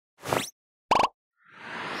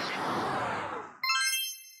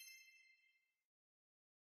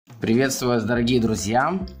Приветствую вас, дорогие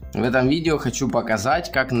друзья! В этом видео хочу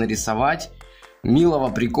показать, как нарисовать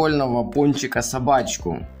милого прикольного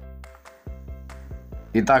пончика-собачку.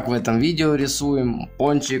 Итак, в этом видео рисуем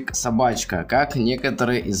пончик-собачка, как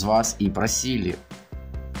некоторые из вас и просили.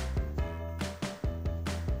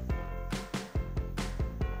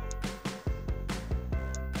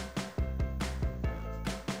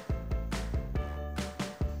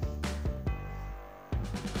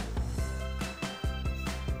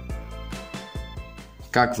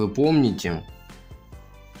 Как вы помните,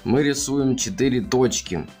 мы рисуем 4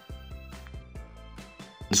 точки,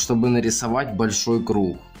 чтобы нарисовать большой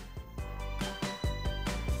круг.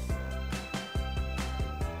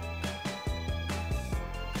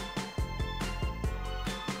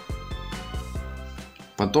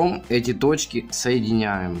 Потом эти точки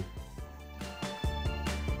соединяем.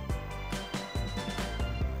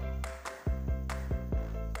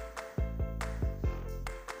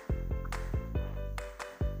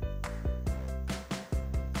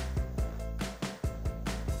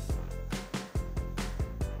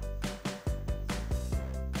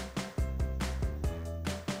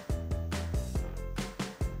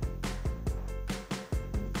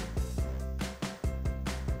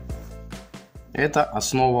 Это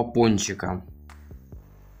основа пончика.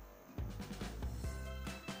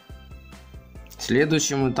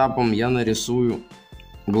 Следующим этапом я нарисую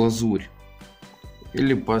глазурь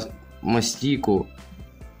или мастику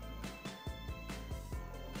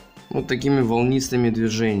вот такими волнистыми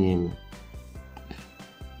движениями.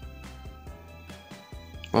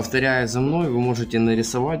 Повторяя за мной, вы можете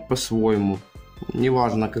нарисовать по-своему.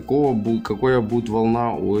 Неважно, какая будет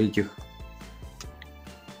волна у этих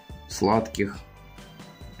сладких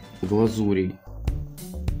глазурей.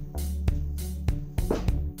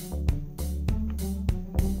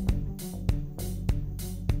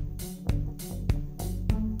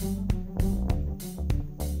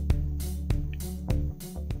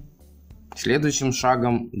 Следующим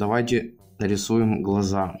шагом давайте нарисуем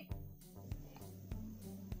глаза.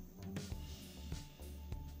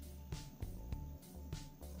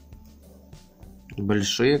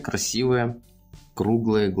 Большие, красивые,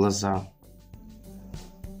 круглые глаза.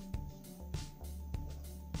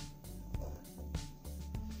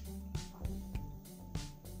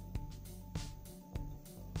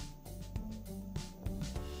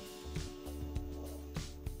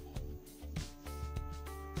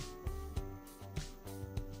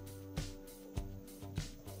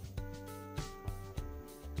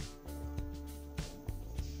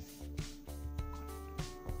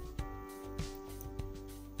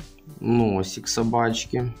 Носик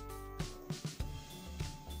собачки.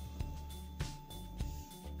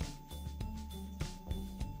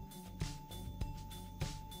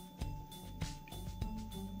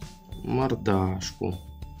 Мордашку.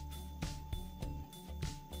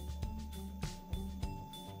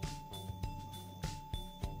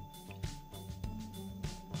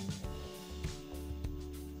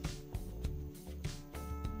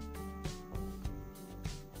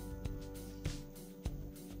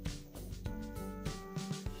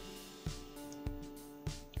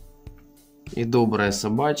 И добрая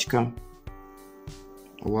собачка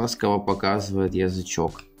ласково показывает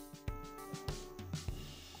язычок.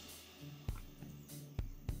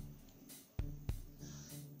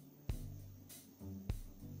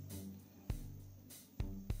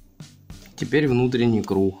 Теперь внутренний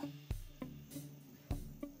круг.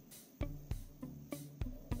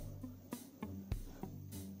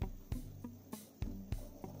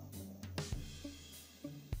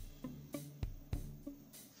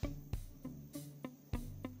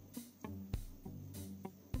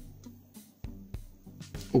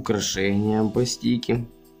 Украшения мастики.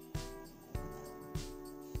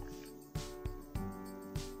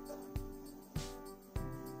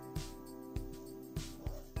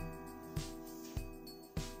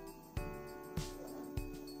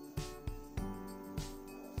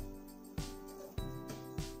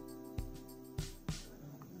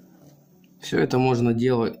 Все это можно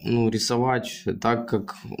делать, рисовать так,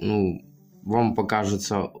 как вам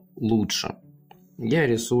покажется лучше. Я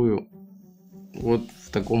рисую вот в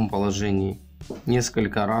таком положении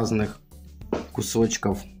несколько разных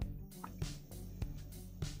кусочков.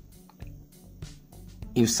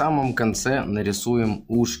 И в самом конце нарисуем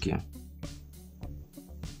ушки.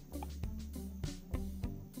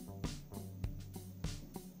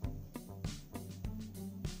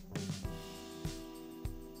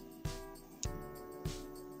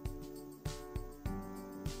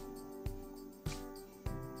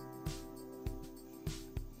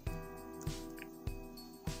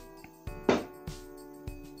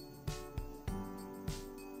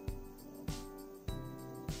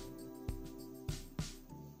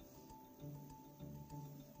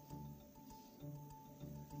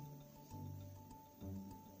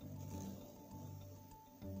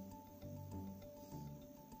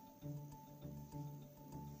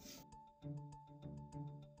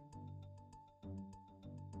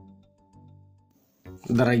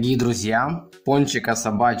 Дорогие друзья, пончика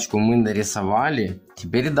собачку мы нарисовали,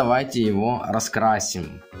 теперь давайте его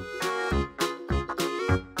раскрасим.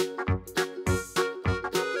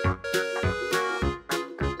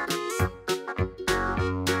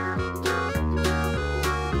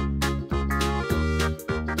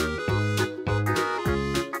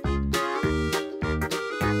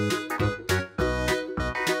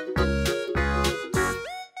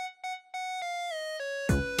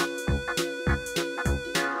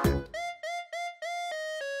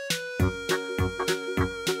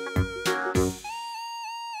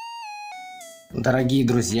 Дорогие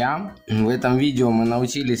друзья, в этом видео мы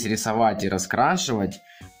научились рисовать и раскрашивать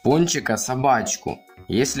пончика собачку.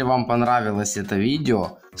 Если вам понравилось это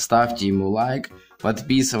видео, ставьте ему лайк,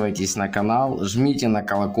 подписывайтесь на канал, жмите на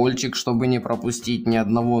колокольчик, чтобы не пропустить ни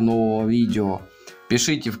одного нового видео.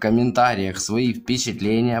 Пишите в комментариях свои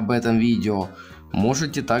впечатления об этом видео.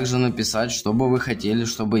 Можете также написать, что бы вы хотели,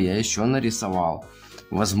 чтобы я еще нарисовал.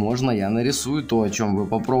 Возможно, я нарисую то, о чем вы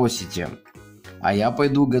попросите. А я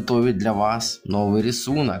пойду готовить для вас новый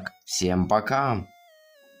рисунок. Всем пока!